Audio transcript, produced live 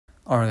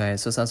Alright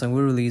guys, so Samsung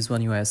will release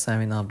One UI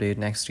 7 update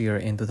next year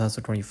in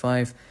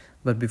 2025.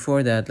 But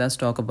before that, let's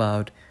talk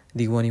about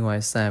the One UI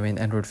 7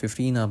 Android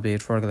 15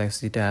 update for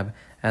Galaxy Tab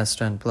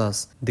S10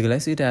 Plus. The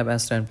Galaxy Tab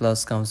S10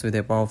 Plus comes with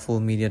a powerful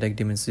MediaTek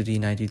Dimensity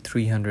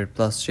 9300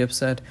 Plus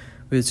chipset,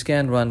 which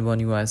can run One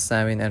UI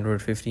 7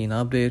 Android 15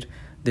 update.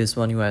 This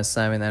One UI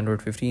 7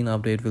 Android 15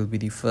 update will be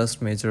the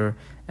first major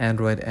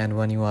Android and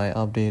One UI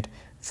update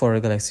for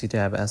Galaxy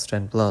Tab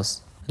S10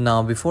 Plus.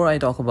 Now, before I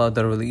talk about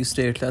the release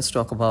date, let's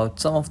talk about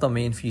some of the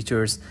main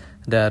features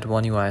that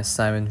One UI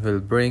 7 will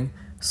bring.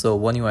 So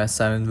One UI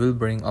 7 will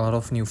bring a lot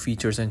of new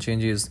features and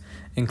changes,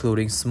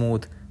 including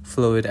smooth,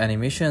 fluid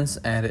animations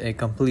and a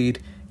complete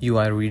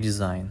UI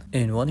redesign.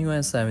 In One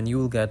UI 7, you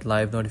will get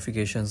live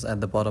notifications at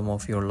the bottom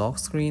of your lock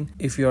screen.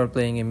 If you are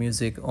playing a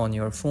music on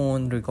your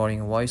phone, recording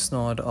a voice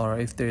note, or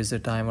if there is a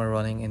timer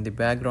running in the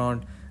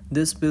background,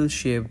 this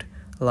pill-shaped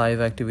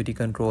live activity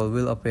control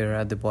will appear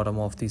at the bottom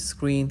of the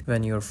screen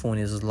when your phone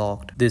is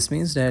locked. This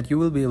means that you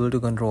will be able to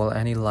control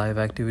any live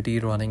activity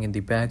running in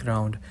the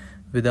background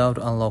without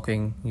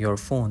unlocking your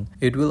phone.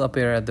 It will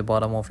appear at the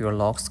bottom of your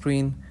lock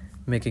screen,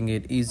 making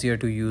it easier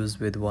to use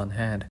with one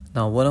hand.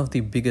 Now, one of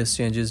the biggest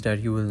changes that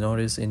you will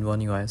notice in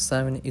One UI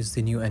 7 is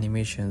the new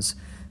animations.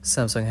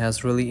 Samsung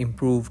has really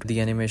improved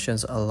the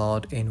animations a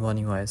lot in One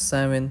UI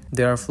 7.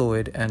 They are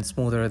fluid and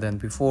smoother than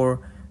before.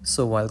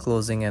 So while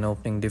closing and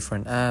opening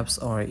different apps,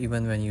 or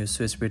even when you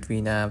switch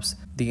between apps,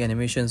 the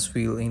animations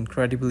feel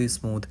incredibly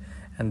smooth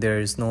and there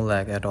is no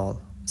lag at all.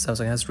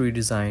 Samsung has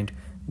redesigned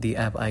the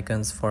app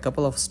icons for a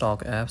couple of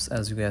stock apps.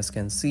 As you guys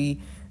can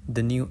see,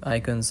 the new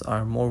icons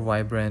are more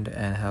vibrant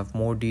and have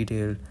more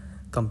detail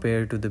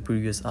compared to the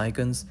previous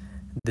icons.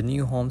 The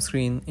new home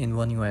screen in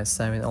One UI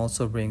 7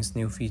 also brings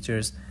new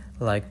features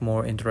like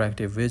more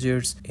interactive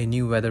widgets, a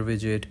new weather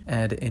widget,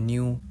 and a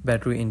new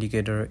battery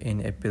indicator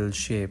in a pill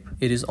shape.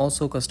 It is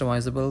also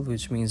customizable,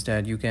 which means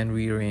that you can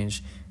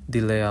rearrange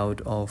the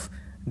layout of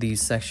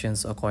these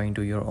sections according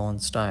to your own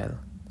style.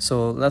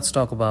 So let's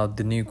talk about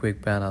the new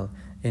quick panel.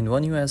 In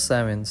One UI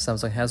 7,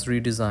 Samsung has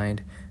redesigned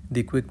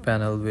the quick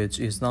panel,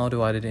 which is now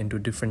divided into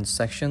different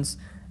sections.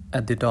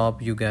 At the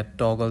top, you get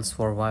toggles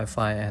for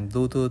Wi-Fi and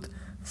Bluetooth,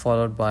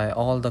 followed by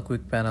all the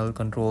quick panel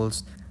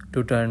controls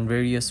to turn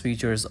various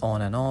features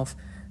on and off.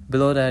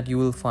 Below that, you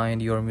will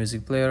find your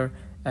music player,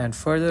 and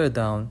further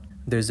down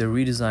there's a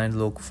redesigned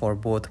look for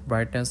both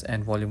brightness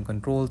and volume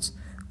controls.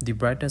 The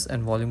brightness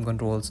and volume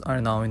controls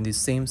are now in the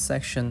same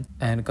section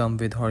and come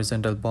with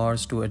horizontal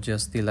bars to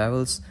adjust the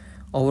levels.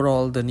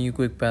 Overall, the new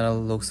quick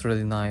panel looks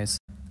really nice.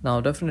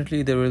 Now,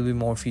 definitely there will be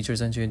more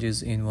features and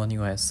changes in One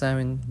UI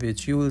 7,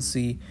 which you will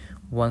see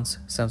once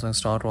Samsung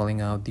start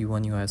rolling out the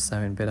One UI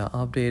 7 beta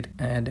update.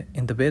 And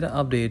in the beta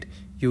update,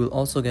 you will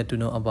also get to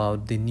know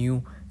about the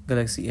new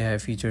Galaxy AI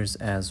features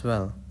as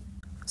well.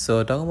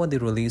 So talking about the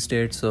release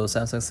date, so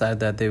Samsung said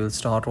that they will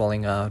start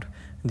rolling out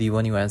the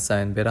One UI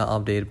 7 beta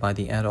update by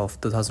the end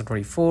of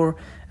 2024,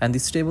 and the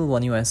stable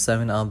One UI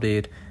 7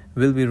 update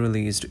will be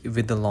released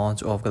with the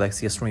launch of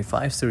Galaxy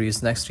S25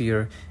 series next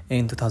year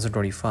in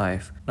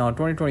 2025. Now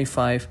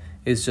 2025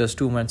 is just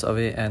 2 months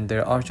away, and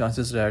there are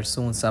chances that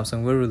soon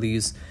Samsung will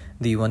release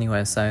the One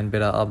UI 7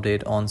 beta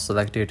update on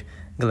selected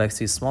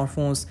Galaxy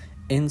smartphones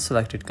in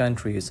selected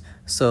countries.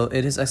 So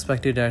it is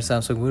expected that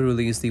Samsung will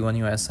release the One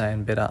UI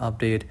 7 beta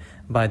update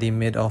by the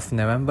mid of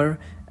November,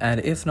 and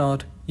if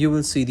not, you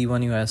will see the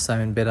One UI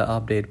 7 beta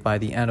update by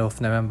the end of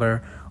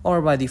November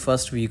or by the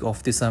first week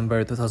of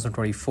December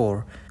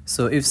 2024.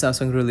 So if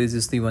Samsung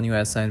releases the One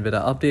UI 7 beta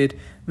update,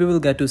 we will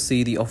get to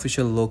see the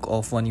official look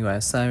of One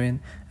UI 7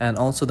 and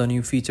also the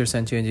new features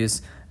and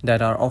changes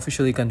that are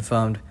officially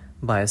confirmed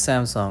by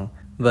Samsung.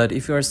 But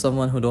if you are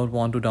someone who don't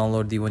want to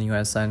download the One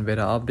UI 7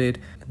 beta update,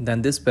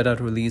 then this beta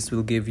release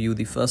will give you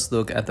the first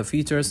look at the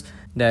features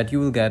that you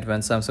will get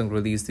when Samsung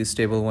release the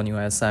stable One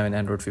UI 7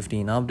 Android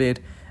 15 update.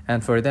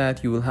 And for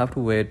that, you will have to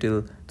wait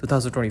till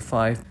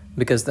 2025,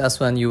 because that's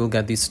when you will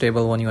get the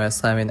stable One UI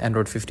 7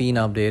 Android 15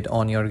 update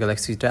on your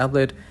Galaxy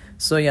tablet.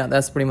 So yeah,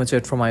 that's pretty much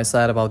it from my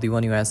side about the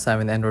One UI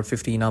 7 Android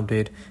 15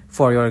 update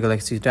for your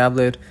Galaxy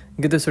tablet.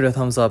 Give this video a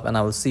thumbs up, and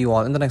I will see you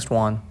all in the next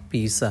one.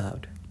 Peace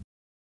out.